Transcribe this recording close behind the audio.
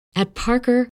At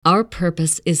Parker, our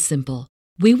purpose is simple.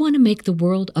 We want to make the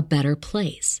world a better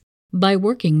place by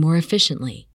working more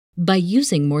efficiently, by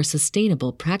using more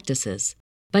sustainable practices,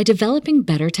 by developing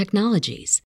better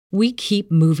technologies. We keep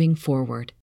moving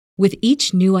forward. With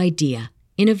each new idea,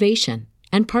 innovation,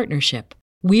 and partnership,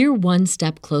 we're one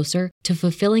step closer to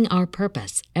fulfilling our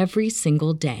purpose every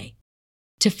single day.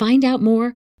 To find out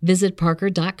more, visit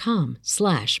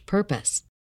parker.com/purpose.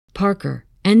 Parker,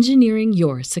 engineering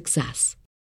your success.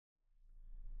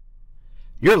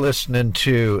 You're listening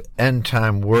to End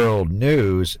Time World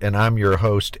News, and I'm your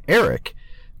host, Eric.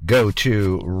 Go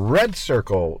to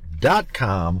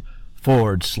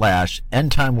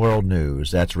redcircle.com/End Time World News.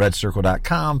 That's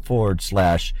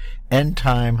redcircle.com/End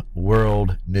Time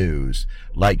World News.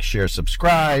 Like, share,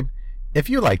 subscribe if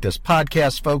you like this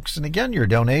podcast, folks. And again, your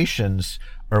donations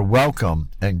are welcome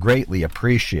and greatly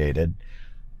appreciated.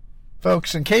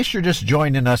 Folks, in case you're just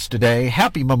joining us today,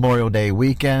 happy Memorial Day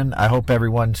weekend. I hope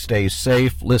everyone stays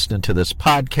safe listening to this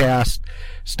podcast,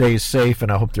 stays safe,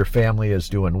 and I hope their family is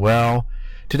doing well.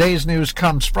 Today's news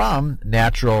comes from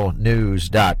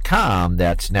naturalnews.com.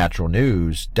 That's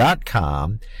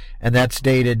naturalnews.com. And that's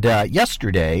dated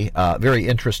yesterday. Very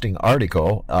interesting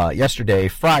article. Yesterday,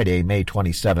 Friday, May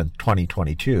 27th,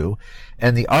 2022.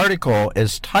 And the article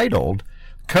is titled,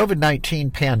 COVID-19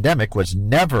 pandemic was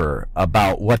never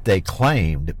about what they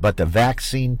claimed, but the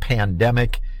vaccine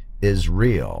pandemic is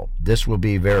real. This will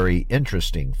be very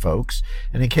interesting, folks.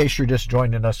 And in case you're just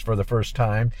joining us for the first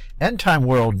time, End Time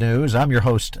World News, I'm your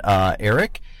host,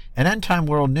 Eric. And End Time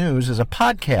World News is a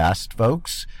podcast,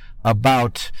 folks,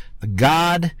 about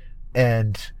God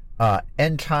and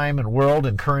end time and world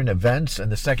and current events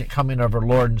and the second coming of our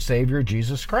Lord and Savior,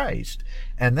 Jesus Christ.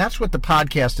 And that's what the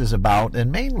podcast is about.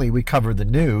 And mainly we cover the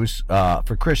news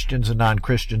for Christians and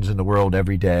non-Christians in the world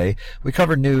every day. We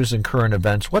cover news and current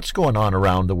events, what's going on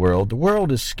around the world. The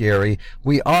world is scary.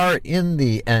 We are in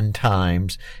the end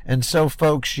times. And so,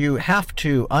 folks, you have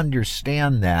to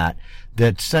understand that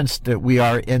sense that we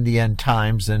are in the end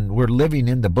times and we're living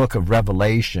in the book of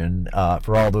Revelation.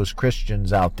 For all those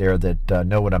Christians out there that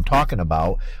know what I'm talking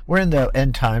about, we're in the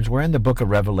end times. We're in the book of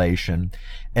Revelation,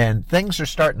 and things are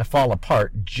starting to fall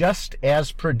apart, just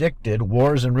as predicted.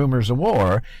 Wars and rumors of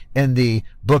war in the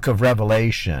book of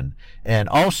Revelation, and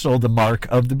also the mark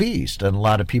of the beast. And a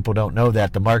lot of people don't know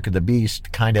that the mark of the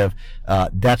beast kind of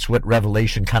that's what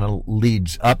Revelation kind of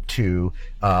leads up to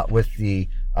with the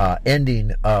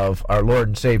ending of our Lord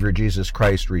and Savior Jesus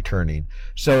Christ returning.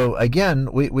 So again,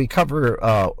 we cover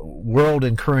world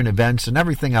and current events and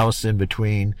everything else in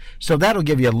between. So that'll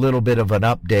give you a little bit of an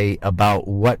update about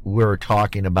what we're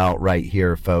talking about right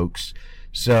here, folks.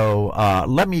 So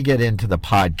let me get into the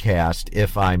podcast,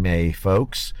 if I may,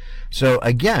 folks. So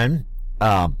again,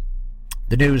 the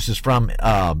news is from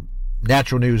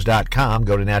naturalnews.com.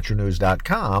 Go to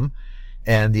naturalnews.com,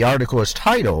 and the article is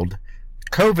titled,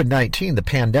 COVID-19, the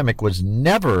pandemic was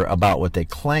never about what they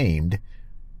claimed,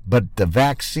 but the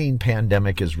vaccine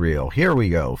pandemic is real. Here we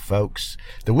go, folks.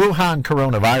 The Wuhan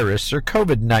coronavirus, or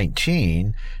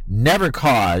COVID-19, never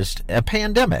caused a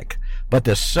pandemic, but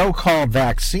the so-called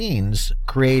vaccines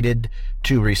created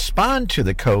to respond to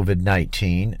the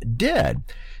COVID-19 did.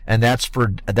 And that's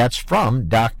from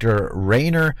Dr.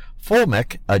 Rainer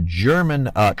Fulmick, a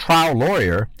German trial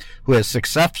lawyer who has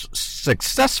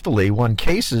successfully won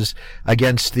cases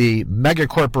against the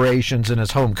megacorporations in his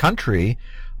home country.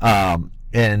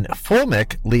 And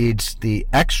Fulmick leads the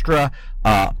Extra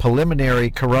Preliminary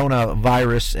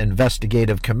Coronavirus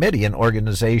Investigative Committee, an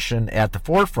organization at the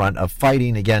forefront of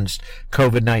fighting against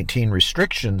COVID-19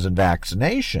 restrictions and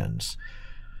vaccinations,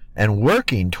 and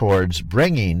working towards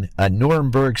bringing a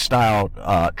Nuremberg-style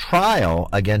trial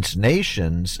against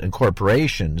nations and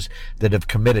corporations that have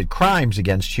committed crimes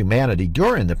against humanity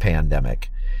during the pandemic.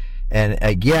 And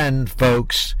again,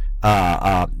 folks,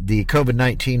 the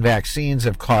COVID-19 vaccines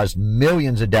have caused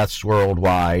millions of deaths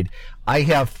worldwide. I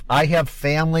have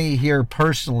family here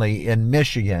personally in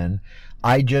Michigan.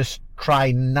 I just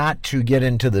try not to get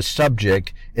into the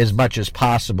subject as much as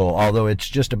possible, although it's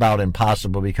just about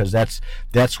impossible, because that's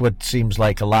what seems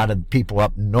like a lot of people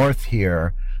up north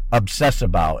here obsess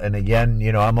about. And again,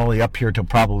 I'm only up here till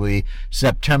probably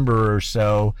September or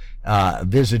so,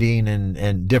 visiting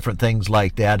and different things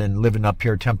like that, and living up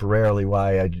here temporarily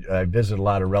while I visit a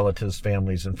lot of relatives,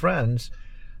 families, and friends.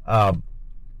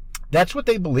 That's what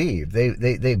they believe.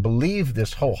 They believe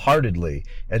this wholeheartedly.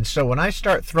 And so when I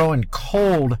start throwing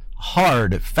cold,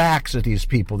 hard facts at these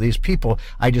people. These people,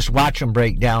 I just watch them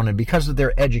break down, and because of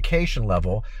their education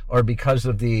level, or because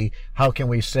of the, how can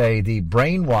we say, the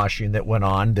brainwashing that went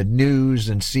on, the news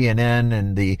and CNN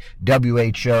and the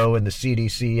WHO and the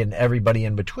CDC and everybody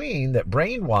in between that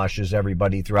brainwashes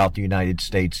everybody throughout the United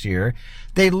States here,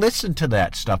 they listen to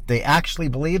that stuff. They actually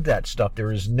believe that stuff.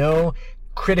 There is no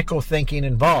critical thinking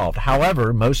involved.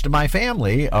 However, most of my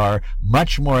family are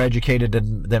much more educated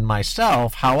than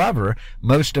myself. However,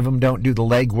 most of them don't do the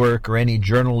legwork or any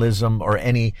journalism or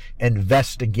any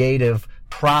investigative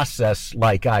process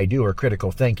like I do, or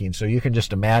critical thinking. So you can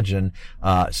just imagine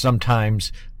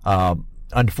sometimes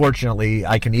unfortunately,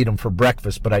 I can eat them for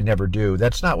breakfast, but I never do.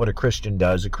 That's not what a Christian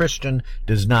does. A Christian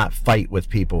does not fight with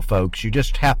people, folks. You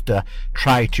just have to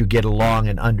try to get along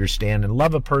and understand and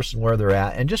love a person where they're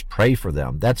at and just pray for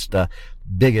them. That's the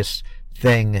biggest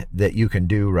thing that you can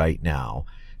do right now.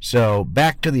 So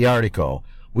back to the article.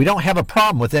 We don't have a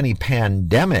problem with any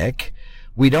pandemic.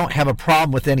 We don't have a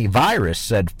problem with any virus,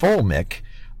 said Fulmick.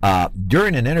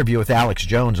 During an interview with Alex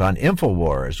Jones on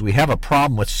InfoWars, we have a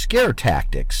problem with scare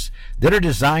tactics that are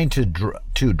designed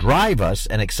to drive us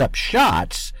and accept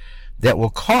shots that will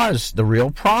cause the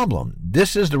real problem.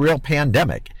 This is the real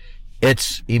pandemic.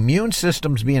 It's immune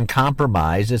systems being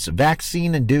compromised. It's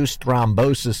vaccine-induced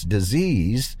thrombosis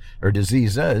diseases.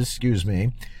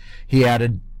 He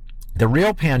added, the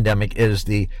real pandemic is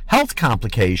the health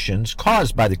complications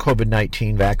caused by the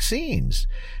COVID-19 vaccines.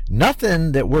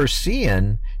 Nothing that we're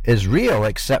seeing is real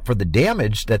except for the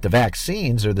damage that the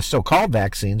vaccines, or the so-called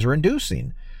vaccines, are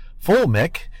inducing.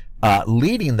 Fulmick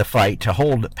leading the fight to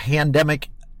hold pandemic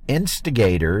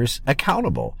instigators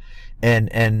accountable. And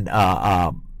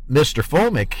Mr.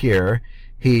 Fulmick here,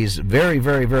 he's very,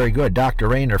 very, very good. Dr.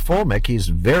 Rainer Fulmick, he's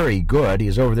very good.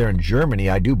 He's over there in Germany,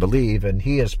 I do believe, and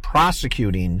he is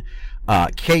prosecuting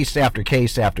case after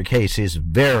case after case. He's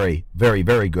very, very,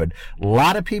 very good. A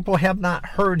lot of people have not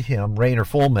heard him, Rainer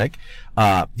Fulmick.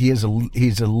 He's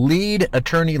a lead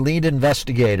attorney, lead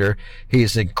investigator.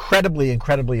 He's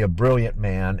incredibly a brilliant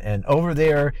man. And over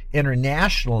there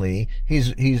internationally,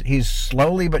 he's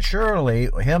slowly but surely,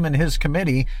 him and his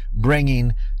committee,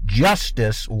 bringing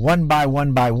justice one by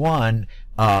one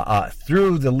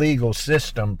through the legal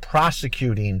system,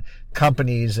 prosecuting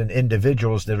companies and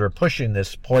individuals that are pushing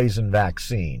this poison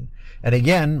vaccine. And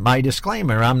again, my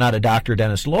disclaimer, I'm not a Dr.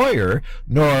 Dennis lawyer,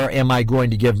 nor am I going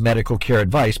to give medical care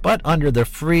advice, but under the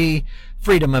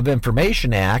Freedom of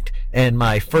Information Act and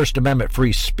my First Amendment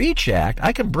Free Speech Act,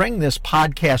 I can bring this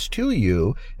podcast to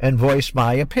you and voice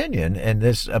my opinion. And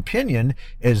this opinion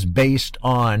is based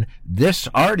on this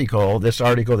article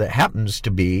that happens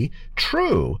to be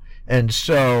true. And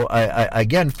so,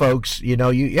 again, folks, you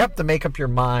have to make up your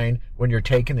mind when you're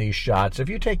taking these shots. If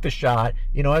you take the shot,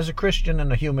 as a Christian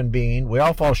and a human being, we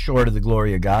all fall short of the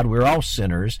glory of God. We're all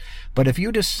sinners. But if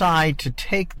you decide to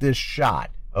take this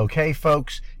shot, okay,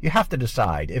 folks, you have to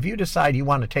decide. If you decide you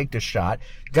want to take this shot,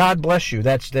 God bless you.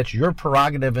 That's your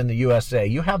prerogative in the USA.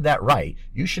 You have that right.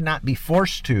 You should not be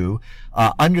forced to,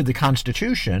 under the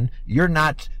Constitution. You're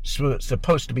not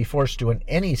supposed to be forced to in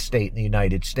any state in the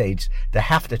United States to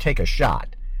have to take a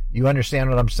shot. You understand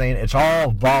what I'm saying? It's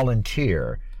all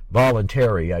voluntary,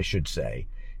 I should say.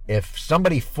 If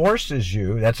somebody forces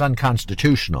you, that's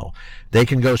unconstitutional. They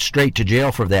can go straight to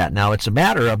jail for that. Now, it's a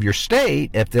matter of your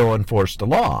state if they'll enforce the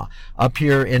law. Up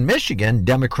here in Michigan,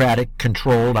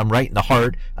 Democratic-controlled, I'm right in the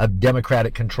heart of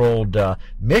Democratic-controlled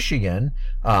Michigan.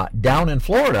 Down in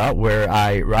Florida, where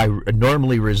I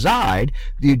normally reside,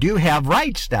 you do have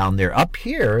rights down there. Up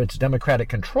here, it's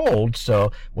Democratic-controlled,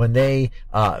 so when they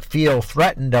feel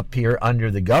threatened up here under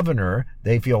the governor,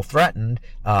 they feel threatened,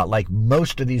 like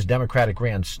most of these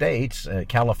Democratic-ran states,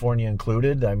 California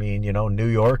included. I mean, New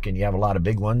York, and you have a lot of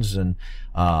big ones, and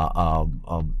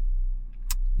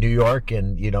New York,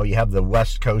 and you have the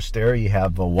West Coast there. You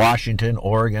have Washington,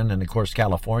 Oregon, and of course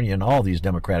California, and all these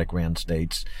Democratic-ran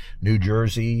states, New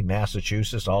Jersey,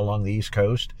 Massachusetts, all along the East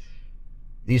Coast.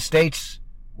 These states,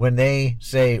 when they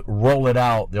say roll it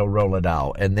out, they'll roll it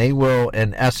out, and they will,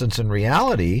 in essence, in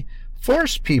reality,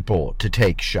 force people to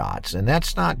take shots, and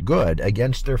that's not good,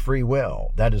 against their free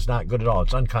will. That is not good at all.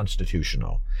 It's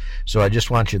unconstitutional. So I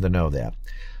just want you to know that.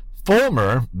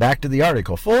 Fulmer, back to the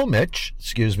article, Fulmich,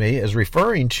 is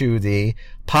referring to the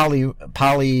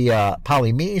polymese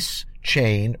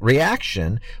chain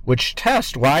reaction, which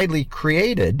tests widely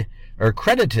credited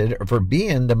for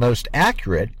being the most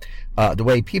accurate, the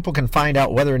way people can find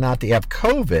out whether or not they have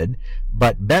COVID.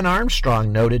 But Ben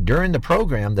Armstrong noted during the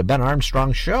program, the Ben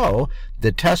Armstrong Show,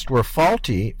 the tests were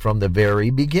faulty from the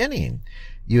very beginning.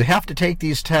 You have to take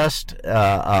these tests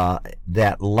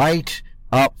that light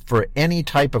up for any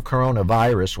type of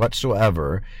coronavirus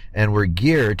whatsoever, and we're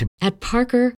geared to. At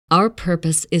Parker, our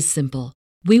purpose is simple.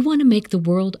 We want to make the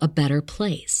world a better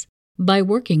place by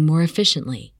working more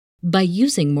efficiently, by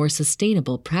using more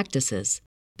sustainable practices,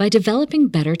 by developing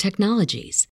better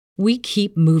technologies. We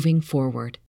keep moving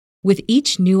forward. With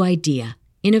each new idea,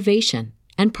 innovation,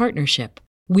 and partnership,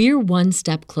 we're one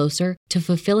step closer to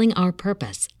fulfilling our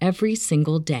purpose every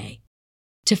single day.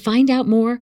 To find out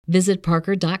more, visit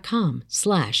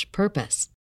parker.com/purpose.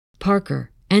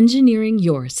 Parker, engineering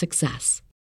your success.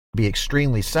 Be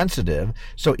extremely sensitive.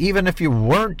 So even if you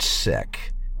weren't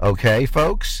sick, okay,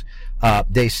 folks,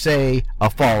 they say a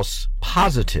false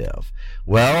positive.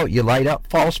 Well, you light up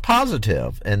false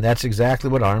positive, and that's exactly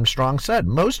what Armstrong said.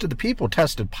 Most of the people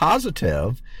tested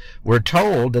positive were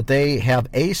told that they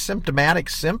have asymptomatic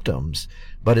symptoms,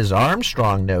 but as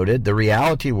Armstrong noted, the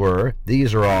reality were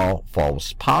these are all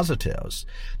false positives.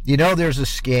 You know, there's a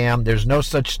scam. There's no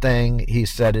such thing, he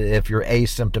said, if you're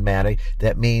asymptomatic,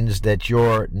 that means that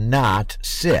you're not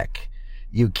sick.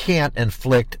 You can't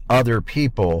inflict other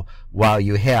people while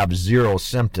you have zero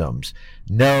symptoms.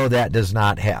 No, that does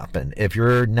not happen. If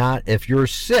you're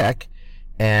sick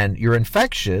and you're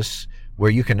infectious,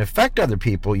 where you can infect other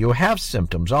people, you'll have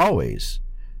symptoms always.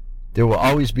 There will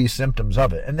always be symptoms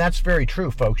of it. And that's very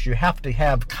true, folks. You have to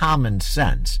have common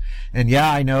sense. And yeah,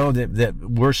 I know that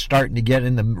we're starting to get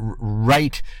in the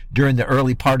right during the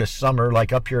early part of summer,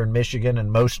 like up here in Michigan and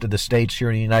most of the states here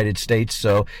in the United States.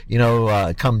 So,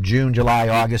 come June, July,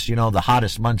 August, the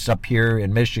hottest months up here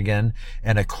in Michigan.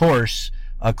 And of course,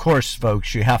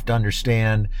 folks, you have to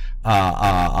understand,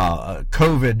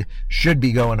 COVID should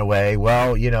be going away.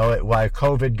 Well, while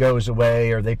COVID goes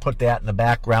away, or they put that in the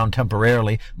background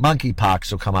temporarily,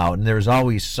 monkeypox will come out, and there's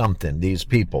always something, these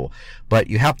people.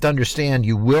 But you have to understand,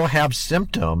 you will have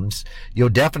symptoms. You'll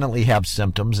definitely have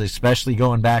symptoms, especially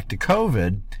going back to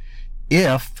COVID,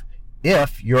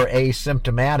 if you're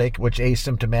asymptomatic, which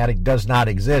asymptomatic does not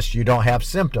exist, you don't have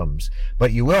symptoms.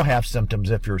 But you will have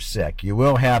symptoms if you're sick. You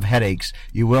will have headaches.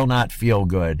 You will not feel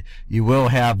good. You will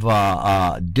have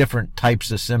different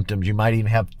types of symptoms. You might even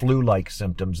have flu-like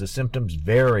symptoms. The symptoms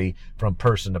vary from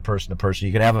person to person to person.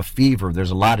 You could have a fever.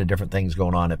 There's a lot of different things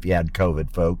going on if you had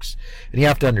COVID, folks. And you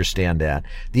have to understand that.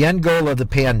 The end goal of the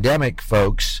pandemic,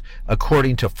 folks,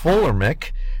 according to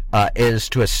Fullermic, is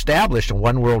to establish a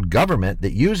one world government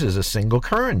that uses a single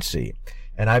currency.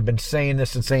 And I've been saying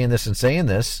this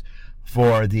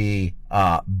for the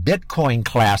Bitcoin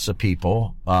class of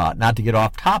people, not to get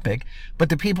off topic, but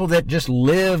the people that just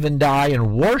live and die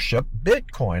and worship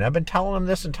Bitcoin. I've been telling them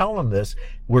this.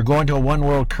 We're going to a one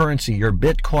world currency. Your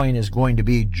Bitcoin is going to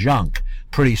be junk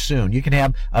pretty soon. You can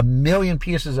have 1 million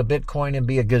pieces of Bitcoin and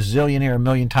be a gazillionaire 1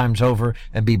 million times over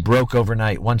and be broke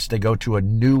overnight once they go to a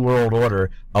new world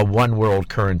order, a one world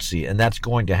currency. And that's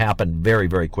going to happen very,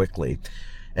 very quickly.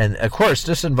 And of course,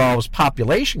 this involves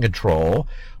population control,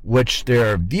 which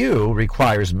their view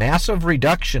requires massive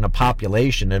reduction of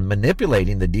population and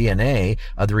manipulating the DNA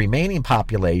of the remaining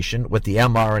population with the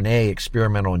mRNA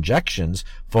experimental injections,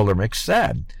 Fullermic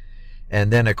said.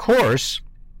 And then, of course,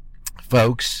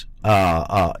 folks,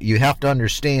 you have to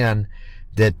understand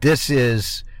that this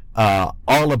is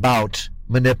all about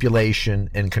manipulation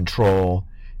and control,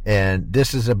 and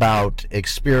this is about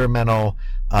experimental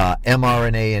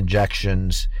mRNA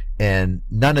injections, and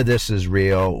none of this is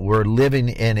real. We're living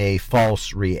in a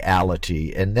false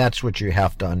reality, and that's what you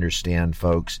have to understand,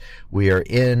 folks. We are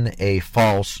in a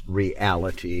false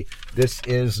reality. This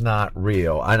is not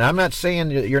real. And I'm not saying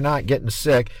that you're not getting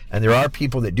sick, and there are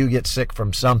people that do get sick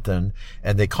from something,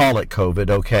 and they call it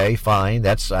COVID. Okay, fine.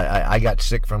 I got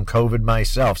sick from COVID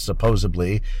myself,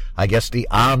 supposedly. I guess the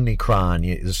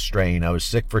Omicron strain. I was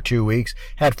sick for 2 weeks,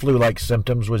 had flu-like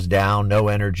symptoms, was down, no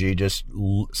energy, just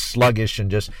sluggish,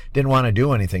 and just didn't want to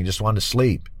do anything, just wanted to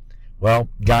sleep. Well,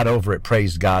 got over it,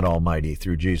 praise God Almighty,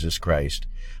 through Jesus Christ.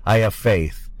 I have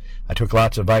faith. I took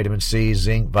lots of vitamin C,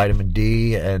 zinc, vitamin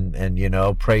D,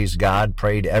 and praise God,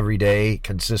 prayed every day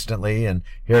consistently, and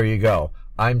here you go.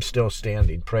 I'm still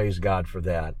standing. Praise God for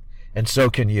that. And so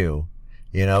can you.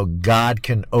 God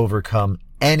can overcome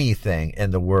anything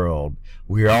in the world.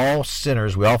 We are all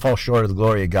sinners. We all fall short of the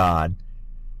glory of God.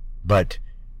 But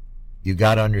you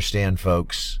got to understand,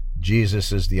 folks,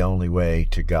 Jesus is the only way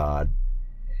to God.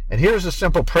 And here's a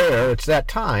simple prayer. It's that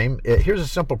time. Here's a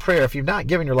simple prayer. If you've not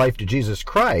given your life to Jesus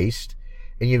Christ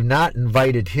and you've not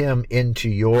invited him into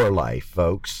your life,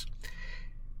 folks,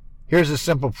 here's a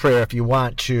simple prayer. If you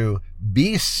want to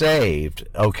be saved,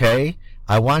 okay?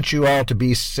 I want you all to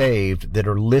be saved that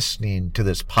are listening to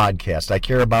this podcast. I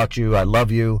care about you. I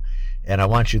love you. And I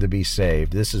want you to be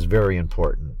saved. This is very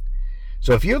important.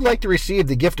 So if you'd like to receive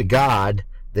the gift of God,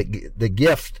 the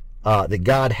gift that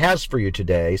God has for you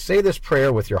today, say this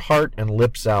prayer with your heart and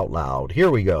lips out loud. Here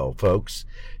we go, folks.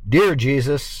 Dear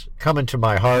Jesus, come into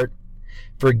my heart.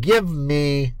 Forgive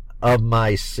me of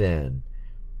my sin.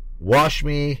 Wash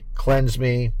me, cleanse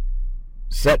me,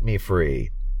 set me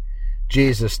free.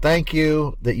 Jesus, thank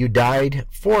you that you died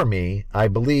for me. I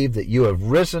believe that you have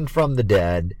risen from the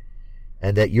dead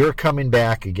and that you're coming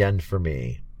back again for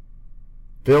me.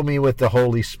 Fill me with the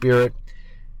Holy Spirit.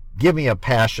 Give me a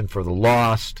passion for the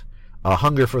lost, a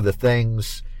hunger for the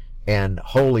things, and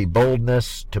holy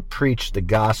boldness to preach the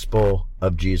gospel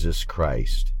of Jesus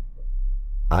Christ.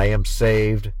 I am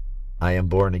saved. I am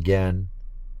born again.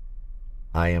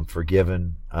 I am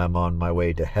forgiven. I'm on my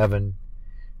way to heaven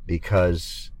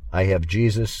because I have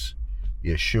Jesus,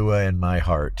 Yeshua, in my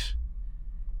heart.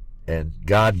 And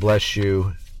God bless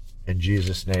you. In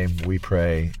Jesus' name we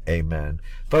pray. Amen.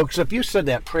 Folks, if you said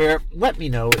that prayer, let me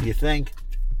know what you think.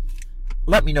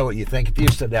 Let me know what you think if you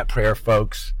said that prayer,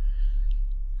 folks.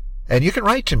 And you can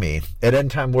write to me at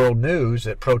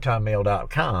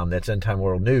endtimeworldnews@protonmail.com. That's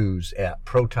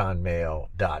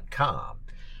endtimeworldnews@protonmail.com.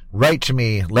 Write to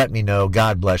me. Let me know.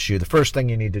 God bless you. The first thing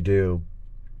you need to do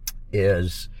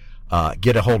is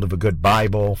get a hold of a good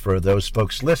Bible. For those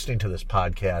folks listening to this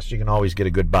podcast, you can always get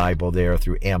a good Bible there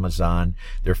through Amazon.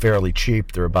 They're fairly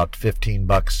cheap. They're about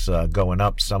 $15 going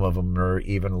up. Some of them are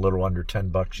even a little under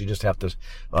 $10. You just have to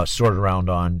sort around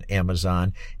on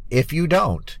Amazon. If you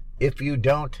don't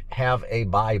have a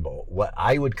Bible, what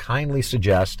I would kindly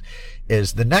suggest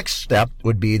is the next step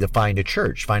would be to find a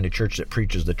church. Find a church that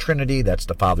preaches the Trinity. That's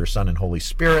the Father, Son, and Holy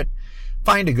Spirit.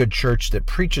 Find a good church that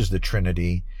preaches the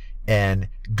Trinity and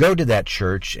go to that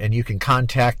church, and you can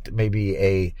contact maybe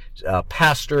a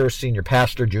pastor, senior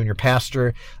pastor, junior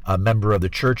pastor, a member of the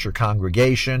church or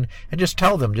congregation, and just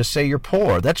tell them, just say you're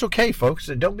poor. That's okay, folks.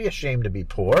 Don't be ashamed to be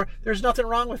poor. There's nothing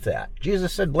wrong with that.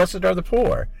 Jesus said, blessed are the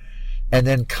poor. And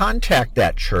then contact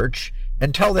that church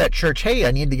and tell that church, hey,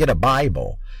 I need to get a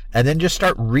Bible. And then just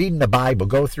start reading the Bible.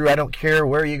 Go through, I don't care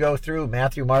where you go through,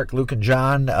 Matthew, Mark, Luke, and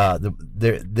John.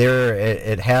 There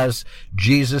it has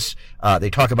Jesus. They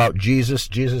talk about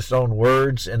Jesus' own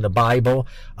words in the Bible.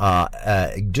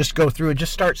 Just go through and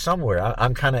just start somewhere.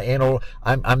 I'm kind of anal.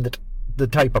 I'm the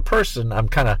type of person, I'm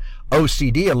kind of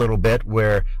OCD a little bit,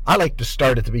 where I like to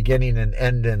start at the beginning and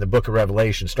end in the book of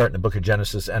Revelation, start in the book of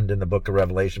Genesis, end in the book of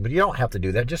Revelation. But you don't have to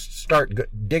do that. Just start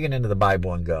digging into the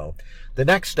Bible and go. The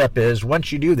next step is,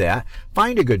 once you do that,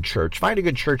 find a good church. Find a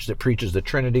good church that preaches the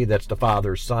Trinity. That's the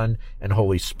Father, Son, and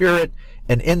Holy Spirit.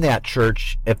 And in that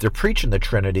church, if they're preaching the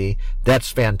Trinity,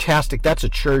 that's fantastic. That's a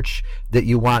church that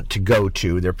you want to go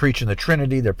to. They're preaching the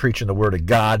Trinity. They're preaching the Word of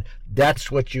God.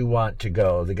 That's what you want to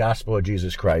go. The gospel of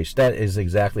Jesus Christ. That is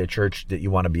exactly a church that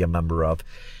you want to be a member of.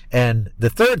 And the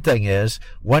third thing is,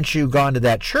 once you've gone to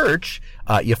that church,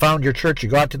 you found your church, you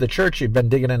go out to the church, you've been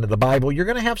digging into the Bible, you're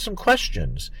going to have some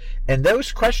questions. And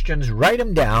those questions, write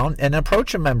them down and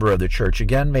approach a member of the church.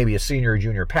 Again, maybe a senior or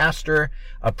junior pastor.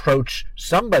 Approach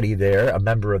somebody there, a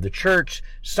member of the church,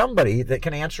 somebody that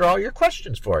can answer all your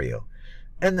questions for you.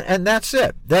 And that's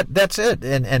it. That's it.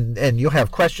 And you'll have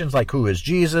questions like, who is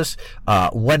Jesus?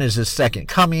 When is his second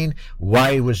coming?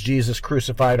 Why was Jesus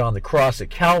crucified on the cross at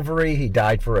Calvary? He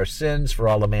died for our sins, for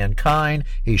all of mankind.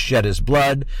 He shed his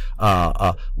blood.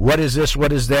 What is this?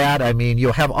 What is that? I mean,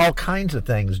 you'll have all kinds of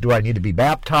things. Do I need to be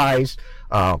baptized?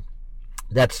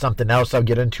 That's something else I'll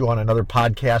get into on another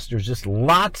podcast. There's just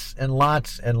lots and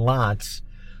lots and lots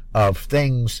of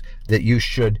things that you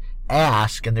should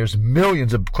ask, and there's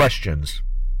millions of questions.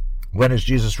 When is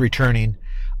Jesus returning?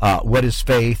 What is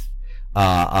faith?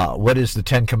 What is the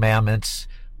Ten Commandments?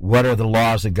 What are the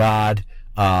laws of God?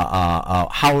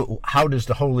 How does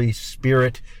the Holy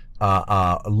Spirit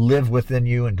live within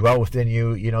you and dwell within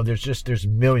you? You know, there's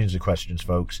millions of questions,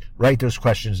 folks. Write those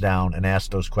questions down and ask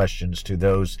those questions to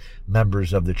those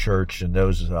members of the church and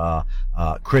those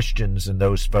Christians and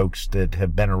those folks that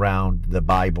have been around the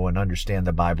Bible and understand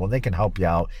the Bible, and they can help you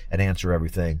out and answer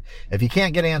everything. If you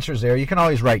can't get answers there, you can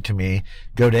always write to me.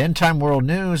 Go to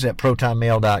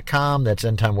endtimeworldnews@protonmail.com. That's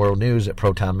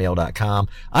endtimeworldnews@protonmail.com.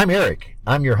 I'm Eric.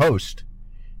 I'm your host,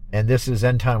 and this is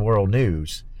End Time World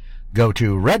News. Go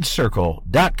to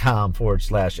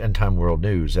redcircle.com/End Time World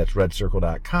News. That's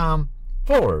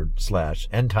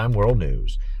redcircle.com/End Time World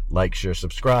News. Like, share,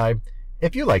 subscribe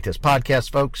if you like this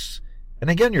podcast, folks. And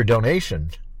again, your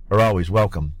donations are always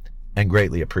welcome and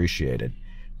greatly appreciated.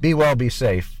 Be well, be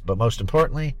safe, but most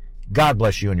importantly, God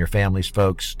bless you and your families,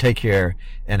 folks. Take care,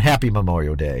 and happy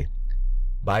Memorial Day.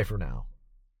 Bye for now.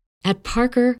 At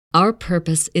Parker, our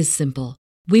purpose is simple.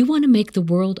 We want to make the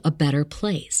world a better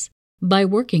place by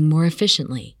working more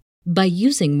efficiently, by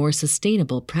using more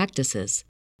sustainable practices,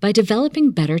 by developing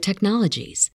better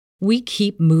technologies. We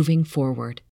keep moving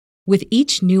forward. With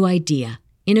each new idea,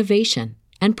 innovation,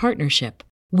 and partnership,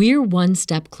 we're one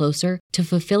step closer to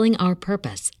fulfilling our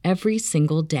purpose every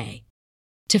single day.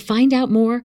 To find out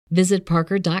more, visit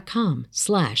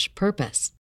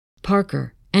parker.com/purpose.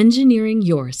 Parker, engineering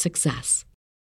your success.